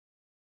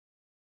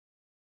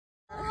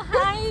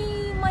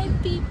Hi, my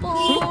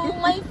people,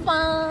 my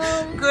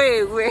fam. Go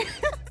away.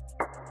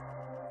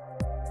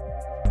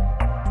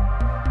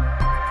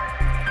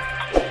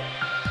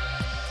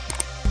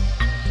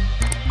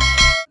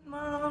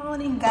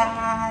 Morning,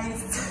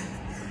 guys.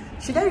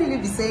 Should I really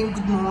be saying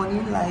good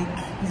morning? Like,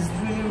 it's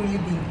really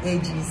been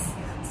ages.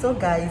 So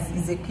guys,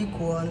 it's a quick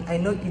one. I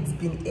know it's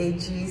been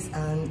ages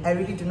and I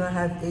really do not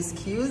have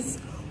excuse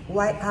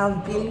why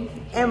I've been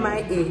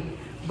MIA,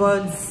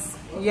 but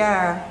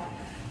yeah,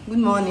 good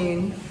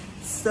morning.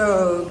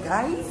 So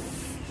guys,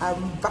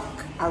 I'm back.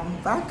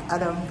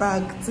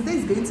 Today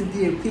is going to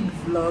be a quick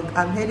vlog.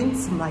 I'm heading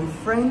to my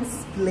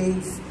friend's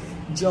place,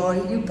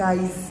 Joy. You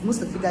guys,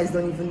 most of you guys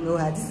don't even know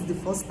her. This is the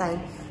first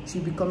time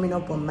she'll be coming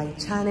up on my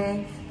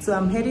channel. So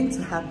I'm heading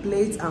to her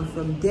place and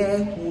from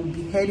there we'll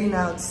be heading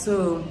out.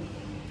 So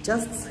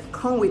just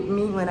come with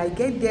me. When I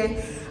get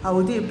there, I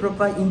will do a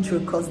proper intro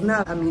because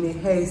now I'm in a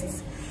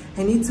haste.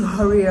 I need to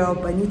hurry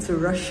up. I need to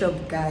rush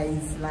up,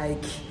 guys.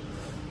 Like,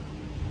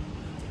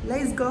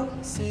 let's go.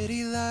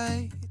 City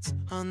lights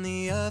on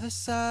the other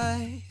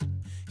side.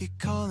 You're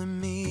calling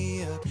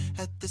me up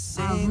at the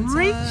same time. I've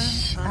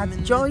reached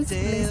at Joy's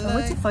place. I'm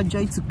waiting for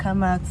Joy to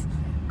come out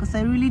because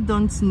I really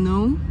don't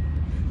know.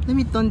 Let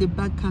me turn the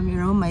back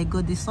camera. Oh my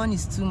god, the sun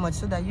is too much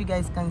so that you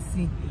guys can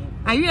see.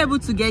 Are you able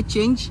to get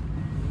change?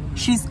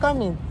 She's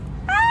coming.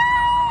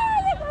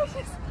 Ah,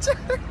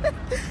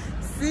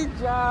 see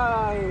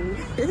Joy.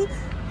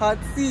 Hot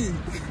tea.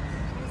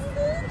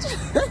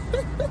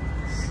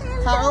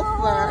 How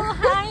far?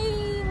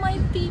 Hi, my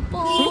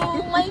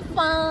people, my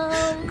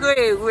fam. Go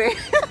away.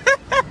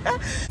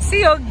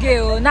 See your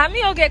girl. Now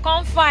me okay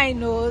can't find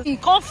no. He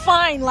can't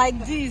find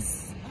like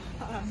this.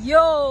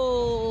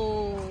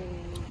 Yo.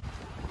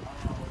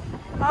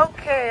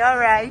 Okay, all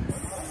right.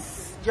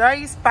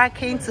 Joy is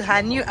packing to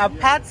her new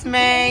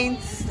apartment.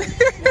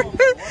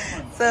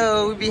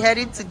 So we'll be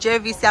heading to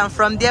JVC and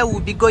from there we'll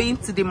be going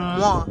to the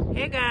mall.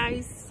 Hey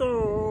guys,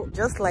 so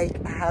just like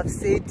I have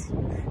said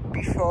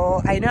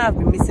before, I know I've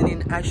been missing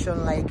in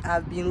action. Like,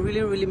 I've been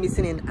really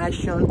missing in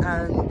action,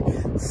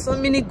 and so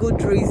many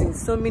good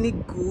reasons, so many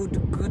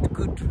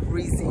good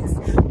reasons,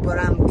 but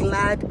I'm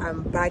glad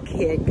I'm back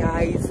here,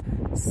 guys.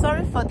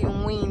 Sorry for the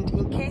wind,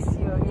 in case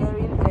you're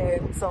hearing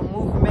some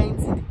movement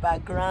in the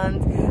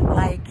background.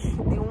 Like,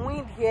 the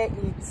wind here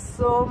is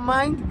so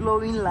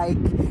mind-blowing, like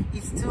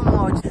it's too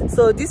much.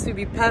 So this will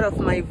be part of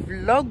my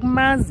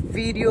vlogmas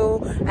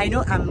video. I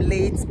know I'm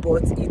late,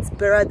 but it's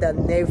better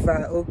than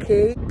never.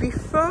 Okay,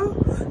 before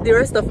the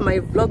rest of my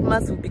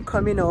vlogmas will be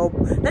coming up,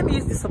 let me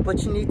use this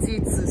opportunity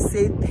to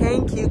say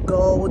thank you,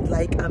 God.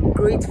 Like, I'm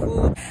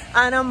grateful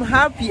and I'm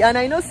happy, and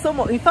I know some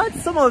of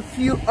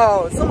you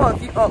all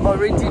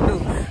already know,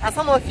 and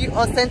some of you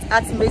all sent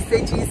out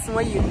messages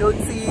when you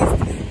noticed.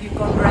 You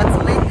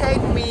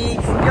congratulated me.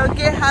 Your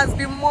girl has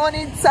been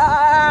monetized.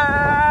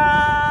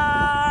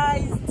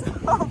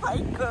 Oh my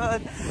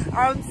god,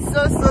 I'm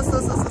so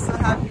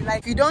happy. Like,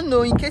 if you don't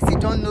know, in case you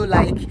don't know,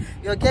 like,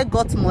 your girl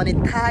got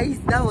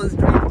monetized. That was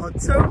during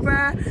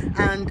October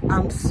and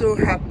I'm so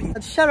happy.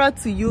 Shout out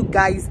to you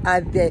guys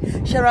out there.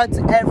 Shout out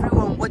to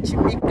everyone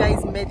watching me.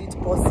 Guys made it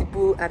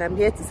possible and I'm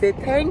here to say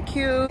thank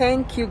you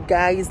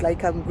guys.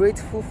 Like, I'm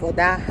grateful for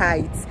that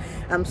height.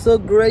 I'm so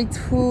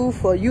grateful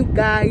for you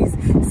guys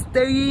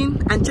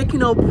staying and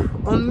checking up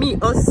on me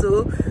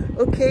also.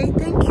 Okay,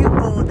 thank you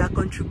all that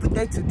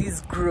contributed to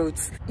this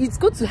growth. It's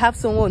good to have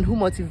someone who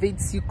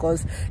motivates you,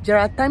 because there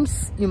are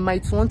times you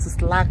might want to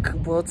slack,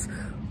 but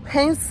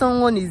hence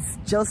someone is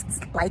just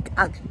like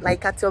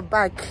at your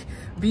back,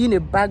 being a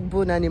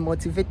backbone and a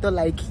motivator.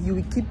 Like, you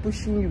will keep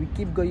pushing, you will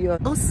keep going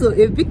on. Also,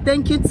 a big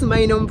thank you to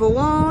my number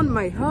one,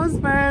 my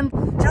husband.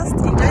 Just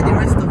enjoy the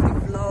rest of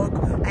the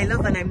vlog. I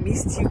love and I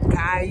missed you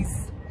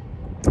guys.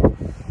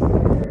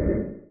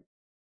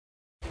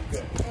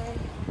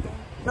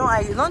 No,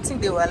 I don't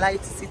think they were allowed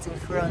to sit in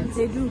front.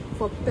 They do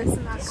for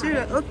personal.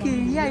 Sure,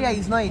 okay, yeah,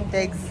 it's not a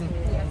taxi.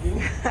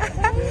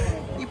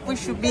 People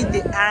should be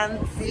the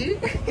auntie.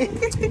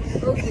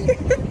 Okay.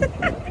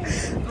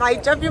 My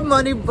jobbing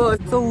money boss.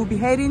 So we'll be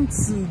heading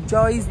to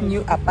Joy's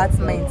new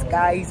apartment,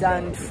 guys,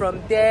 and from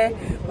there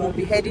we'll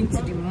be heading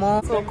to the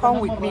mall. So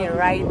come with me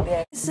right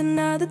there. It's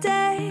another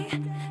day,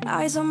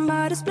 eyes on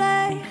my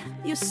display.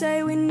 You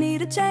say we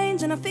need a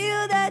change and I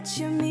feel that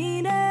you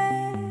mean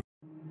it.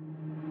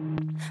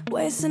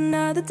 Waste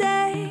another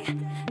day,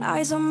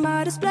 eyes on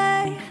my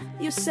display.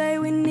 You say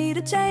we need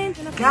a change.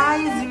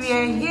 Guys, we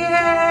are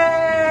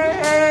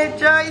here.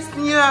 Joy's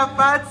new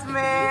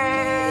apartment.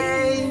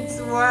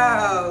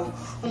 Wow.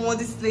 Oh,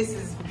 this place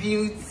is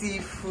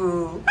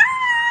beautiful.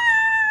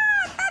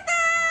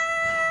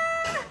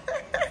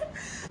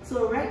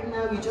 So right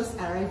now we just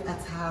arrived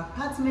at her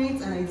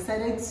apartment and I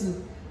decided to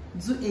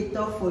do a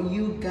tour for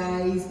you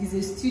guys. It's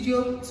a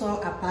studio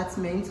tour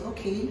apartment.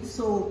 Okay,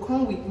 so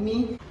come with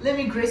me. Let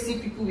me grace you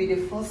people with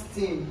the first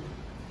thing.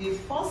 The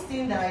first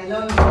thing that I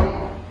love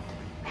here.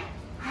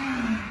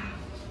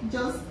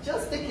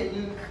 Just take a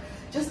look.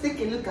 Just take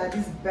a look at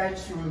this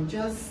bedroom.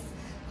 Just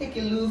take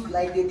a look,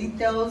 like the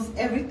details,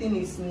 everything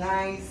is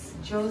nice.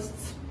 Just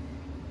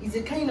It's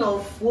a kind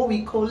of what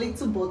we call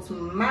little but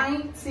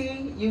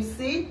mighty, you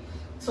see.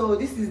 So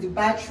this is the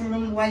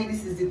bathroom, while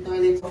this is the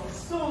toilet.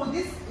 So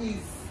this is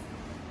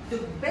the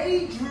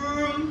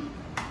bedroom.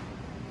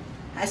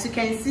 As you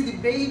can see, the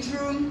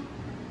bedroom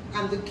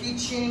and the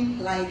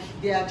kitchen, like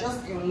they are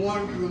just in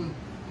one room.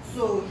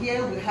 So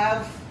here we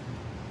have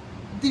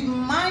the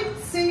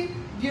mighty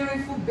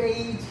beautiful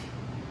bed.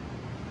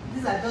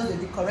 These are just the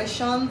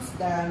decorations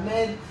that are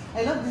made.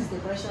 I love this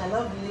decoration. I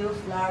love the little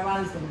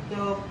flowers, the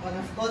dog, and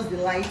of course the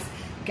lights.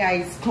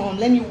 Guys, come,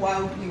 let me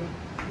wow you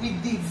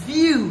with the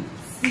view.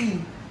 See,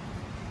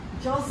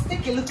 just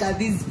take a look at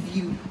this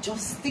view.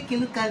 Just take a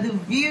look at the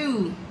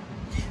view.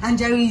 And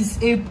there is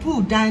a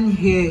pool down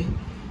here.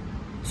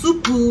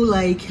 Two pool,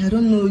 like I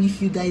don't know if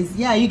you guys,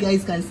 yeah, you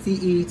guys can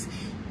see it.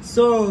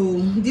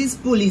 So this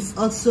pool is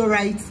also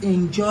right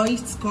in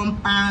Joy's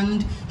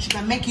compound. She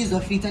can make use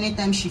of it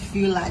anytime she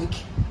feel like.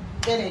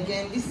 Then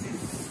again, this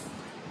is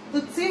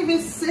the TV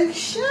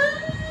section.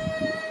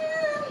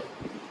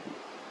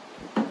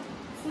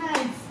 It's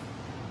nice.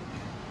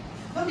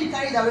 Don't be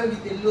carried away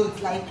with the load.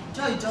 Like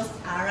Joy just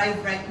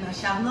arrived right now.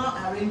 She have not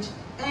arranged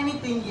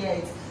anything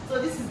yet. So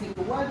this is the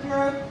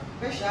wardrobe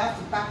where she have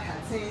to pack her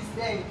things.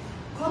 Then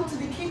come to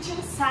the kitchen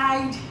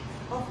side.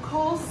 Of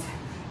course,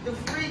 the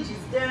fridge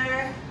is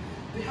there.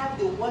 We have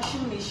the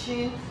washing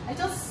machine. I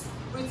just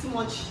pretty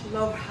much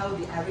love how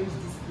they arrange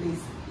this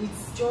place.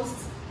 It's just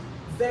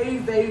very,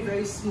 very,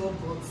 very small.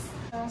 But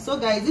so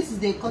guys, this is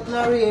the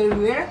cutlery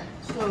area.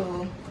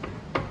 So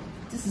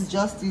this is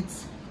just it.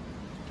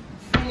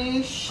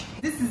 Finish.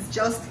 This is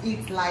just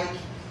it. Like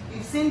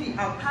you've seen the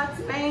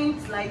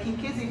apartment. Like in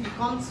case if you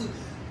come to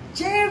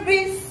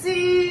JBC,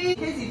 in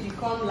case if you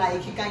come,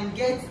 like you can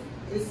get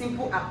a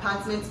simple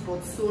apartment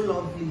but so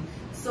lovely.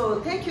 So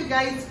thank you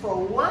guys for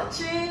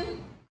watching.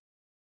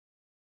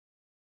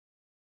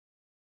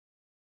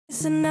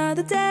 It's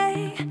another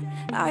day,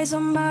 eyes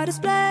on my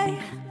display.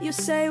 You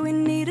say we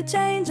need a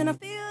change, and I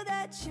feel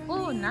that you.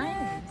 Oh,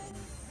 nice.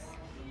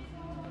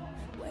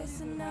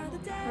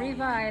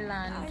 River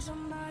Island. Eyes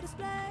on my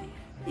display.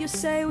 You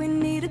say we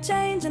need a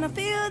change, and I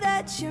feel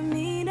that you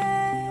mean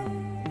it.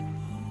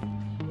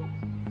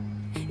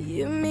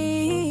 You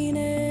mean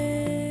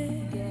it.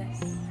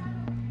 Yes.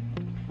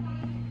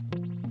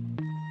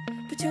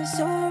 But you're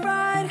so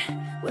right,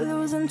 we're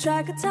losing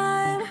track of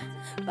time,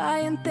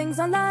 buying things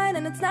online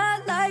and it's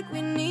not like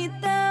we need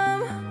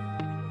them.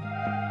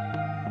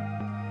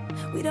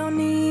 We don't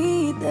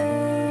need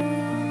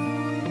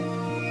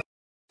them.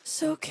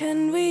 So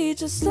can we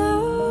just slow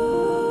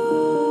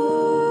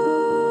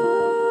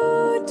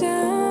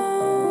down?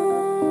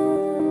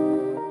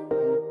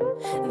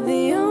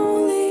 The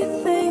only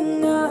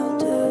thing I'll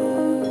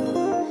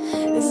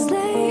do is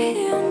lay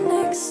here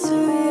next to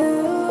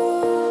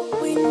you.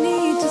 We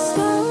need to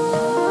slow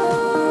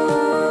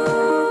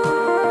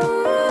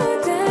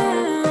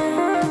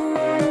down.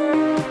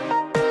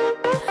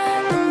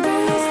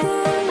 Embrace the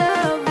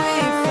love we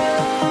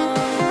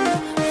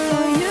found.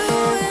 For you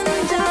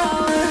and I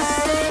are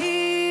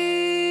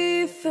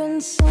safe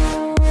and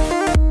sound.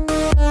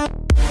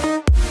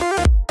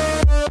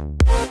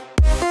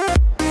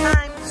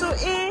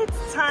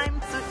 Time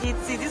to eat.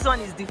 See, this one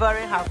is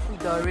devouring her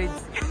food already.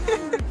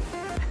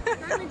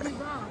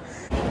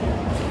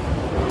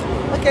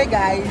 Okay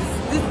guys,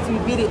 this will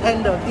be the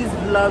end of this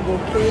vlog.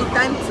 Okay,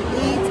 time to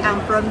eat,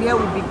 and from here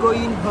we'll be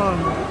going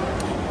home.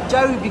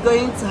 Joy will be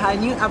going to her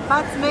new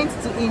apartment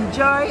to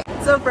enjoy.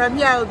 So from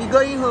here I'll be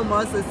going home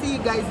also. See you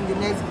guys in the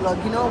next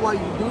vlog. You know what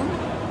you do?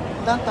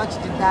 Don't touch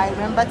the dial.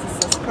 Remember to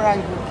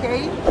subscribe,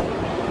 okay?